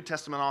the New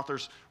Testament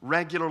authors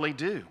regularly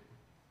do.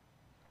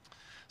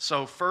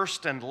 So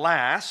first and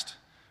last,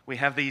 we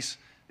have these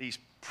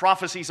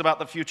prophecies about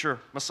the future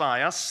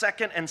Messiah.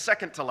 Second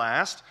to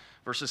last,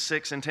 verses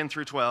 6 and 10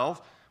 through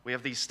 12, we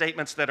have these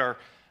statements that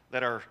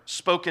are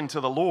spoken to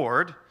the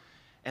Lord.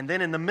 And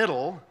then in the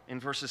middle, in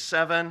verses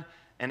 7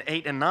 and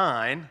 8 and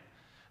 9,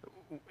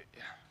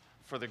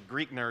 for the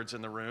Greek nerds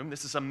in the room,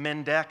 this is a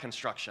mendeh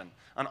construction.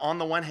 An on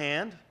the one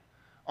hand,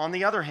 on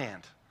the other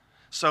hand.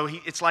 So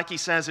it's like he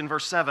says in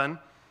verse 7,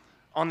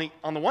 on the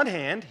one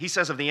hand, he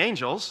says of the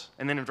angels,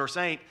 and then in verse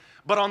 8,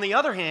 but on the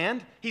other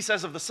hand, he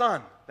says of the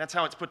Son. That's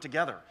how it's put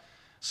together.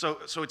 So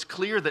it's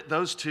clear that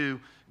those two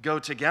go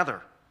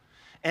together.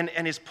 And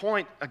his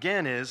point,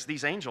 again, is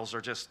these angels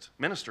are just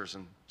ministers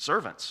and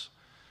servants.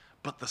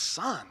 But the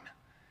Son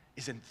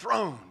is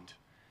enthroned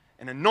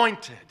and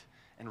anointed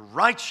and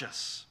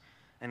righteous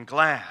and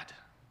glad.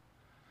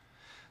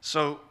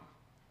 So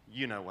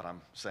you know what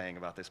I'm saying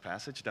about this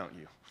passage, don't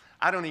you?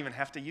 I don't even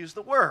have to use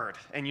the word,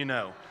 and you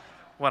know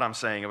what I'm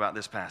saying about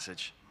this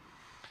passage.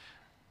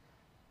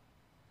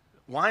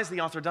 Why has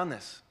the author done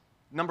this?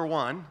 Number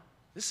one,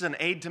 this is an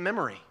aid to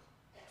memory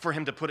for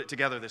him to put it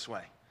together this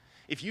way.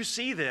 If you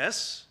see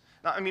this,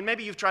 I mean,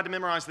 maybe you've tried to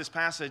memorize this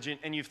passage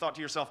and you've thought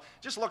to yourself,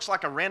 it just looks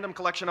like a random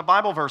collection of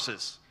Bible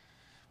verses.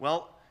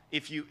 Well,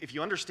 if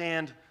you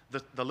understand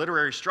the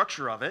literary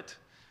structure of it,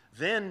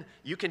 then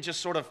you can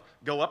just sort of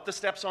go up the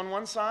steps on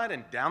one side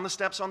and down the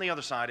steps on the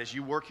other side as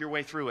you work your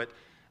way through it,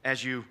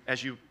 as you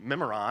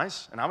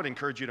memorize. And I would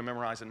encourage you to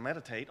memorize and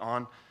meditate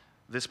on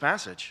this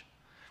passage.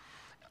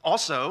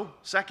 Also,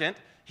 second,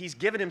 he's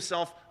given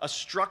himself a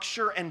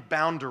structure and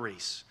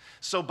boundaries.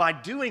 So by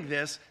doing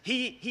this,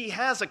 he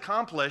has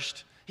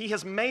accomplished, he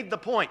has made the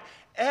point.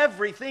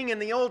 Everything in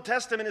the Old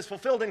Testament is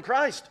fulfilled in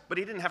Christ, but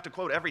he didn't have to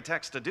quote every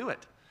text to do it.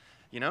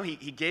 You know, he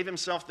gave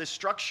himself this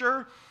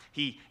structure,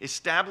 he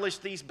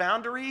established these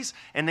boundaries,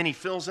 and then he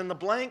fills in the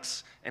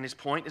blanks, and his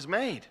point is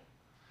made.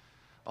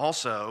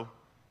 Also,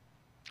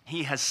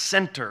 he has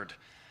centered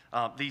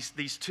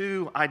these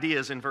two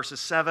ideas in verses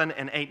 7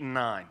 and 8 and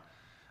 9.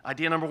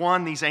 Idea number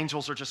one, these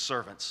angels are just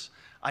servants.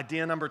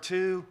 Idea number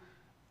two,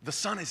 the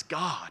Son is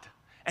God,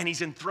 and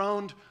he's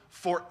enthroned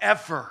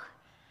forever.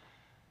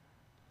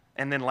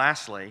 And then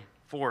lastly,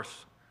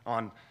 fourth,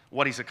 on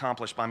what he's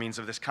accomplished by means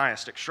of this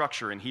chiastic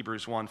structure in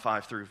Hebrews 1,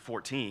 5 through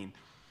 14.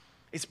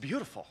 It's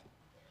beautiful.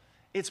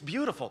 It's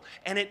beautiful.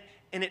 And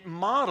it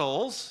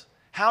models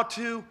how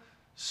to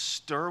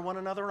stir one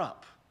another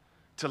up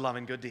to love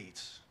and good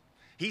deeds.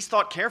 He's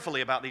thought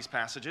carefully about these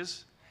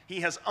passages. He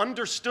has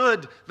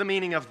understood the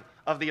meaning of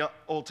the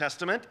Old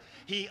Testament.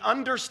 He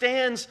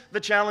understands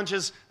the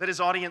challenges that his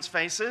audience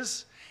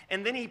faces.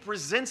 And then he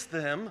presents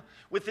them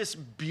with this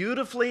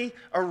beautifully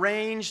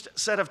arranged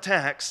set of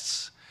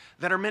texts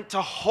that are meant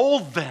to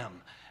hold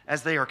them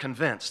as they are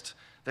convinced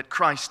that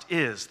Christ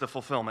is the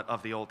fulfillment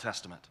of the Old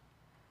Testament.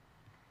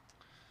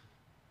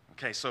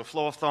 Okay, so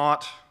flow of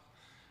thought,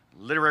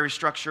 literary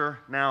structure,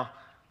 now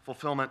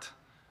fulfillment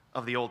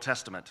of the Old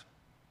Testament.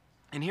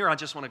 And here I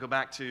just want to go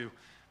back to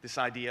this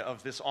idea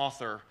of this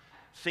author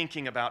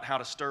thinking about how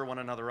to stir one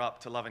another up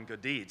to love and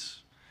good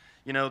deeds.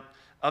 You know,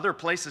 other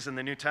places in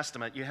the New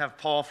Testament, you have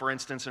Paul, for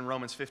instance, in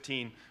Romans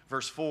 15,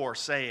 verse 4,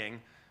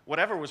 saying,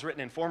 whatever was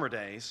written in former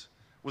days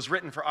was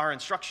written for our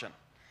instruction.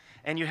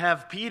 And you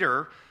have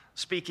Peter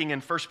speaking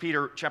in 1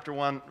 Peter chapter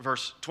 1,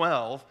 verse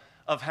 12,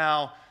 of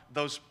how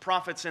those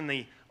prophets in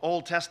the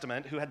Old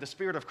Testament who had the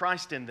Spirit of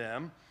Christ in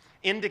them,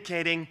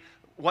 indicating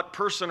what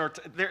person or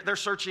they're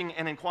searching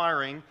and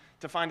inquiring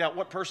to find out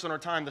what person or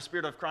time the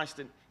Spirit of Christ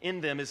in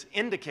them is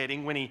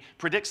indicating when he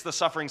predicts the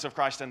sufferings of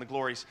Christ and the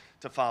glories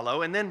to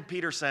follow. And then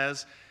Peter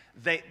says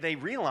they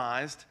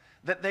realized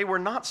that they were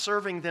not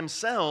serving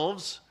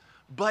themselves,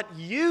 but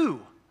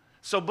you.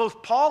 So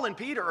both Paul and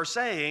Peter are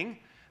saying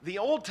the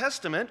Old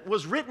Testament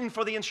was written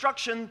for the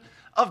instruction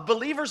of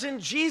believers in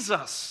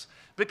Jesus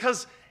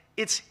because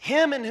it's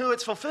him in who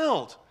it's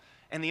fulfilled.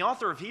 And the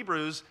author of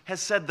Hebrews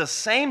has said the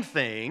same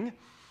thing,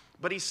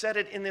 but he said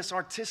it in this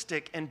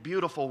artistic and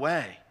beautiful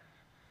way.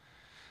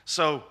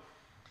 So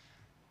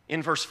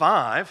in verse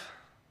 5,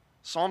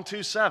 Psalm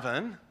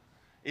 2:7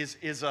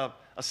 is a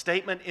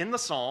statement in the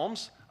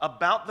Psalms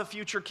about the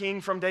future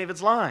king from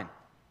David's line.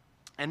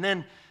 And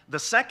then the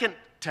second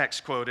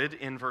text quoted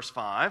in verse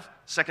 5,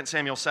 2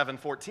 Samuel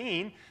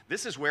 7:14,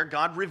 this is where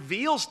God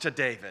reveals to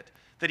David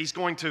that he's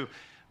going to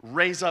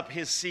raise up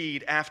his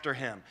seed after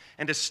him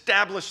and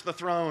establish the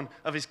throne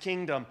of his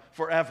kingdom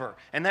forever.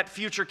 And that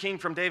future king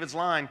from David's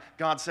line,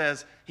 God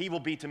says, he will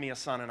be to me a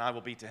son and I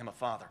will be to him a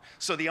father.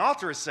 So the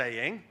author is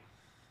saying,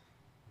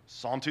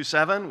 Psalm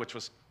 2:7, which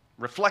was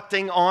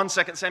reflecting on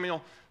 2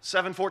 Samuel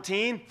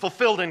 7:14,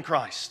 fulfilled in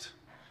Christ.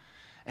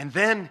 And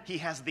then he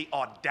has the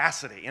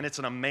audacity, and it's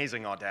an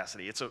amazing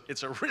audacity.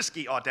 It's a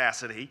risky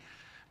audacity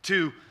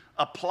to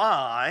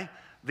apply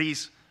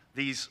these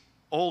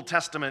Old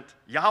Testament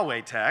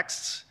Yahweh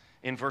texts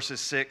in verses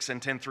 6 and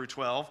 10 through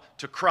 12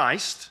 to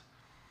Christ.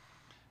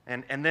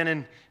 And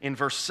then in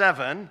verse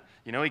 7,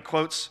 you know, he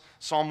quotes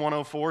Psalm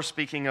 104,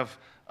 speaking of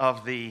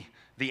the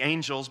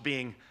angels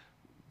being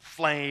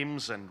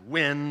flames and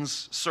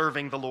winds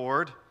serving the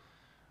Lord.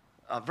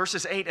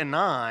 Verses 8 and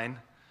 9,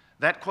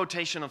 that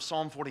quotation of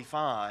Psalm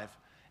 45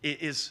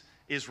 is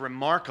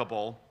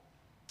remarkable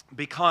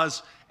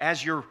because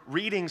as you're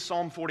reading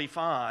Psalm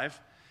 45,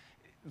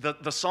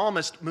 the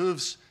psalmist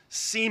moves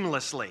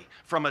seamlessly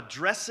from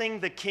addressing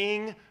the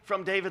king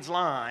from David's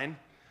line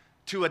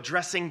to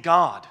addressing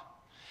God.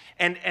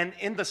 And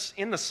in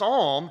the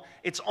psalm,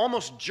 it's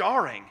almost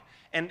jarring.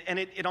 And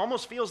it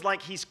almost feels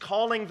like he's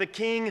calling the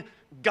king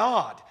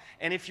God.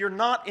 And if you're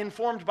not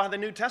informed by the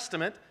New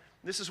Testament,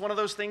 this is one of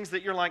those things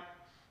that you're like,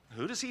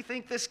 who does he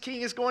think this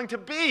king is going to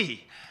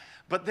be?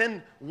 But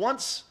then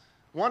once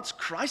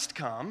Christ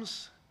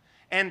comes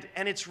and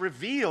it's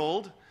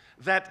revealed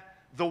that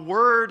the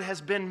Word has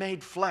been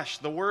made flesh,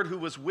 the Word who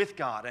was with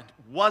God and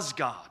was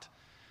God,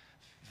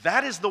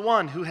 that is the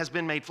one who has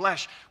been made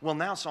flesh. Well,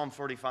 now Psalm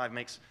 45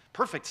 makes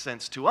perfect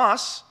sense to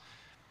us,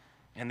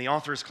 and the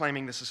author is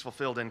claiming this is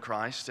fulfilled in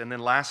Christ. And then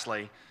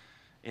lastly,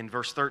 in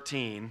verse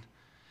 13,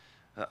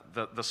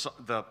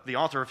 the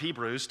author of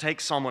Hebrews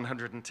takes Psalm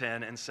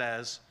 110 and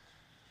says,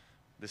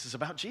 this is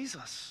about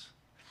Jesus.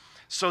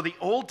 So the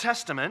Old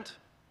Testament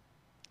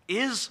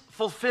is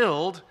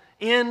fulfilled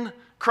in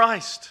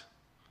Christ.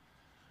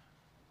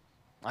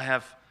 I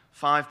have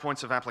 5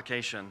 points of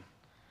application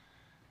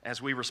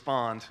as we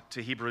respond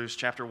to Hebrews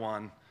chapter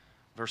 1,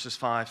 verses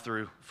 5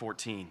 through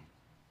 14.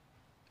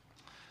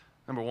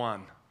 Number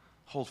one,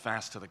 hold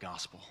fast to the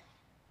gospel.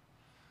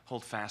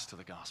 Hold fast to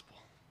the gospel.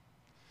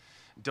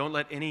 Don't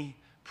let any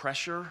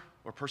pressure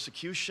or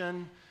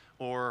persecution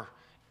or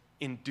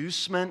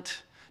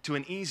inducement to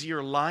an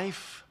easier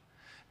life,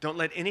 don't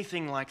let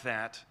anything like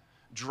that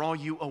draw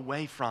you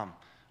away from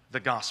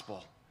the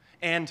gospel.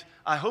 And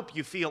I hope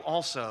you feel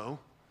also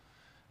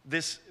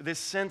this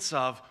sense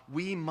of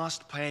we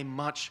must pay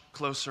much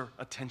closer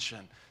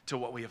attention to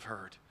what we have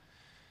heard.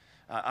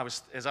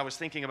 As I was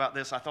thinking about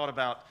this, I thought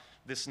about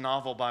this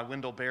novel by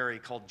Wendell Berry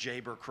called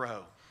Jayber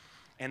Crow.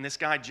 And this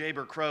guy,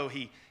 Jayber Crow,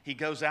 he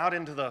goes out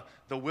into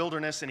the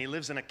wilderness and he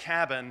lives in a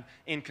cabin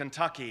in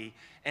Kentucky.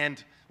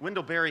 And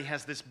Wendell Berry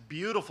has this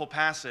beautiful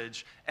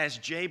passage as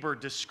Jayber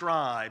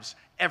describes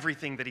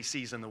everything that he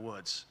sees in the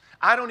woods.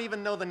 I don't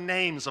even know the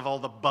names of all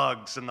the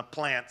bugs and the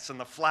plants and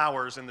the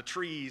flowers and the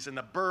trees and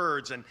the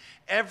birds and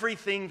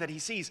everything that he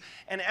sees.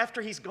 And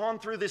after he's gone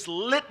through this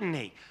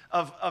litany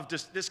of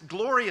this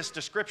glorious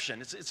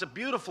description, it's a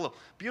beautiful,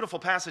 beautiful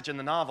passage in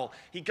the novel.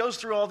 He goes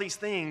through all these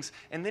things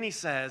and then he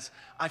says,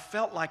 I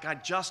felt like I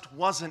just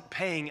wasn't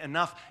paying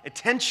enough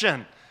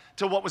attention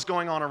to what was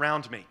going on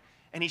around me.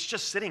 And he's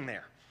just sitting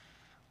there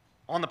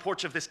on the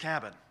porch of this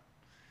cabin,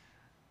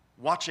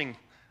 watching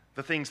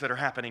the things that are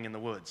happening in the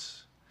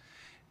woods.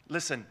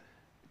 Listen,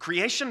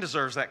 creation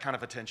deserves that kind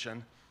of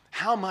attention.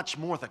 How much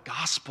more the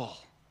gospel?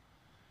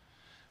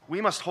 We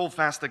must hold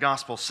fast the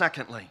gospel.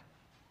 Secondly,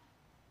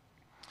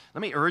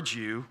 let me urge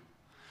you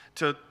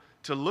to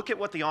look at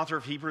what the author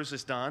of Hebrews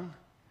has done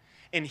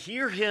and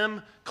hear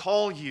him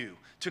call you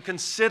to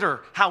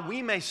consider how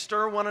we may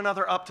stir one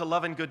another up to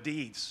love and good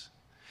deeds.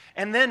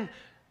 And then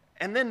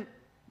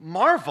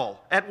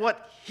marvel at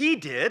what he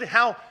did,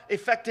 how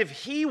effective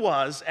he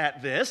was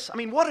at this. I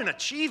mean, what an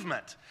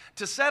achievement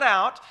to set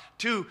out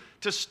to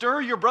stir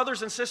your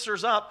brothers and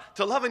sisters up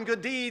to love and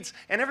good deeds,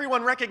 and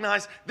everyone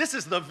recognize this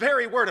is the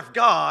very word of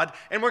God,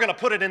 and we're going to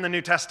put it in the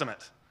New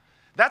Testament.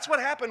 That's what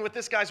happened with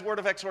this guy's word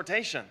of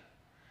exhortation.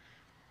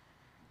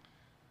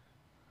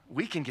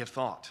 We can give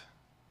thought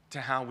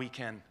to how we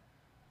can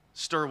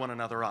stir one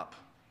another up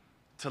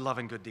to love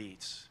and good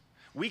deeds.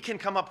 We can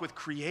come up with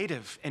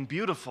creative and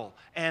beautiful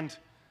and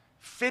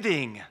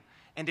fitting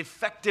and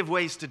effective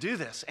ways to do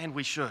this, and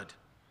we should.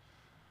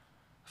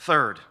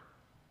 Third,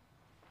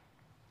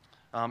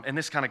 and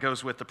this kind of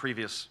goes with the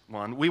previous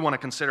one, we want to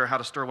consider how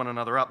to stir one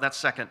another up. That's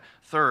second.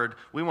 Third,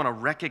 we want to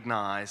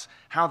recognize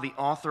how the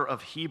author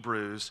of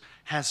Hebrews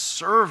has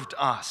served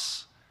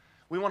us.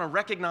 We want to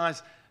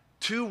recognize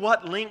to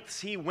what lengths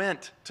he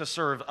went to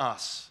serve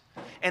us.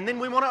 And then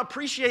we want to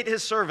appreciate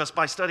his service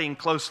by studying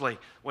closely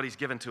what he's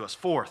given to us.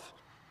 Fourth,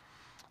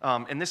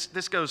 and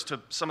this goes to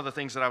some of the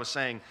things that I was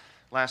saying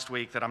last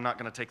week that I'm not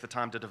going to take the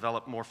time to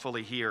develop more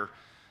fully here,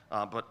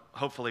 but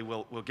hopefully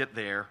we'll get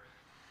there.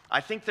 I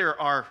think there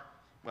are,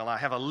 well, I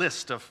have a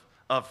list of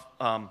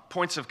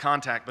points of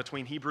contact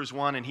between Hebrews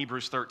 1 and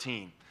Hebrews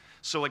 13.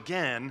 So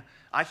again,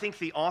 I think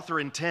the author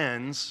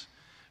intends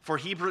for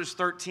Hebrews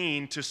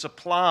 13 to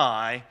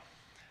supply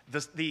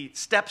the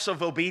steps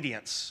of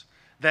obedience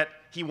that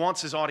he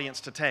wants his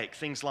audience to take.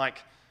 Things like,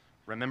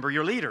 remember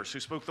your leaders who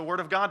spoke the word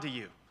of God to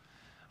you.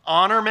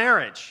 Honor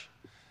marriage.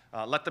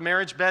 Let the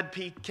marriage bed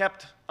be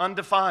kept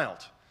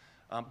undefiled.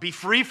 Be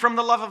free from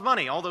the love of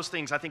money. All those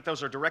things, I think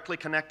those are directly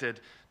connected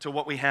to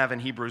what we have in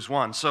Hebrews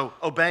 1. So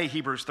obey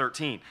Hebrews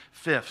 13.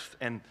 Fifth,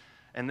 and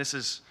this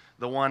is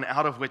the one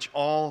out of which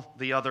all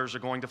the others are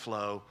going to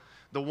flow,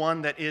 the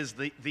one that is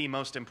the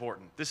most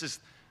important. This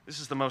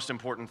is the most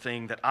important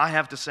thing that I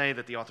have to say,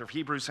 that the author of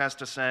Hebrews has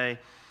to say,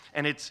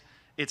 and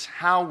it's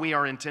how we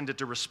are intended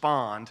to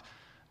respond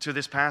to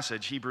this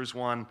passage, Hebrews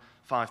 1,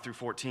 5 through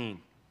 14.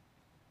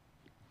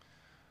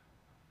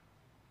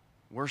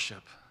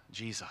 Worship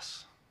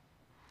Jesus.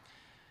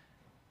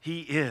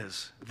 He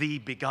is the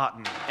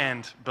begotten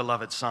and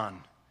beloved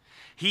Son.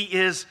 He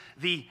is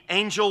the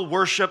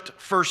angel-worshipped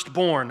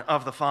firstborn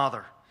of the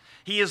Father.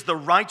 He is the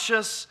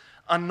righteous,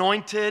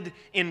 anointed,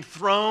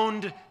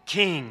 enthroned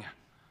King.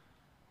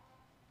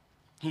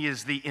 He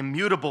is the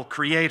immutable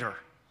Creator,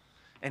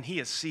 and He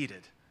is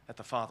seated at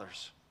the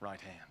Father's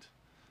right hand.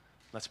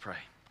 Let's pray.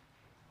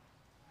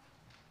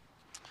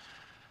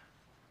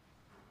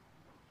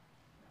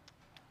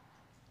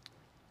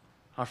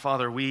 Our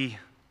Father, we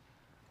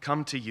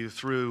come to you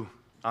through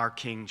our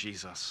King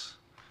Jesus,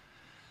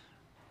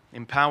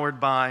 empowered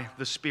by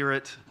the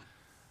Spirit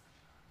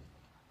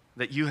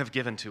that you have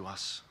given to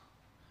us.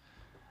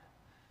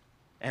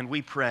 And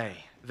we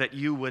pray that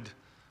you would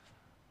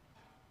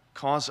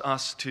cause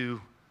us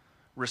to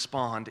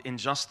respond in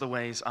just the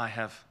ways I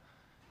have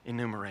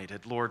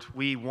enumerated. Lord,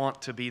 we want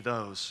to be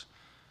those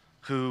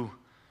who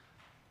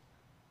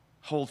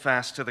hold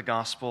fast to the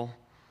gospel,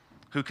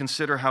 who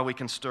consider how we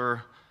can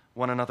stir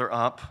one another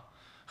up,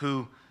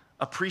 who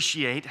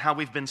appreciate how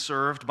we've been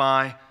served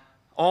by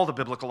all the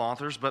biblical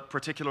authors, but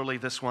particularly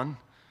this one.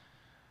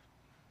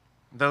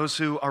 Those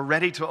who are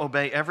ready to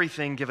obey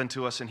everything given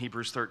to us in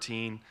Hebrews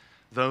 13,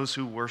 those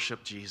who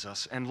worship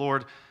Jesus. And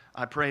Lord,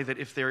 I pray that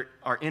if there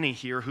are any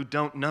here who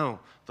don't know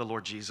the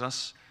Lord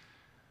Jesus,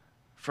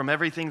 from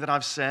everything that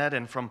I've said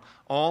and from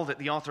all that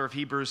the author of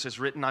Hebrews has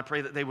written, I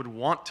pray that they would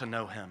want to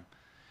know him.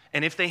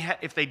 And if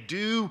they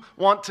do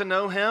want to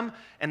know him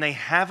and they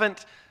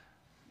haven't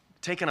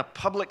taken a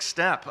public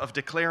step of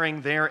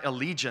declaring their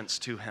allegiance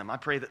to him, I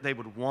pray that they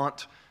would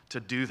want to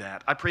do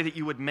that. I pray that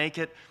you would make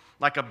it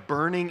like a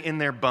burning in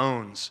their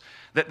bones,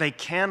 that they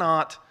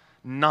cannot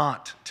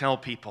not tell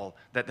people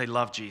that they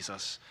love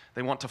Jesus.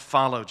 They want to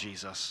follow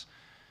Jesus.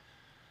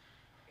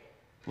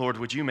 Lord,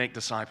 would you make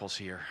disciples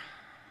here?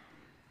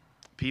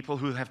 People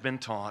who have been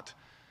taught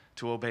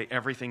to obey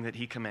everything that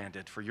he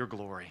commanded for your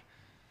glory.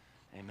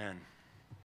 Amen.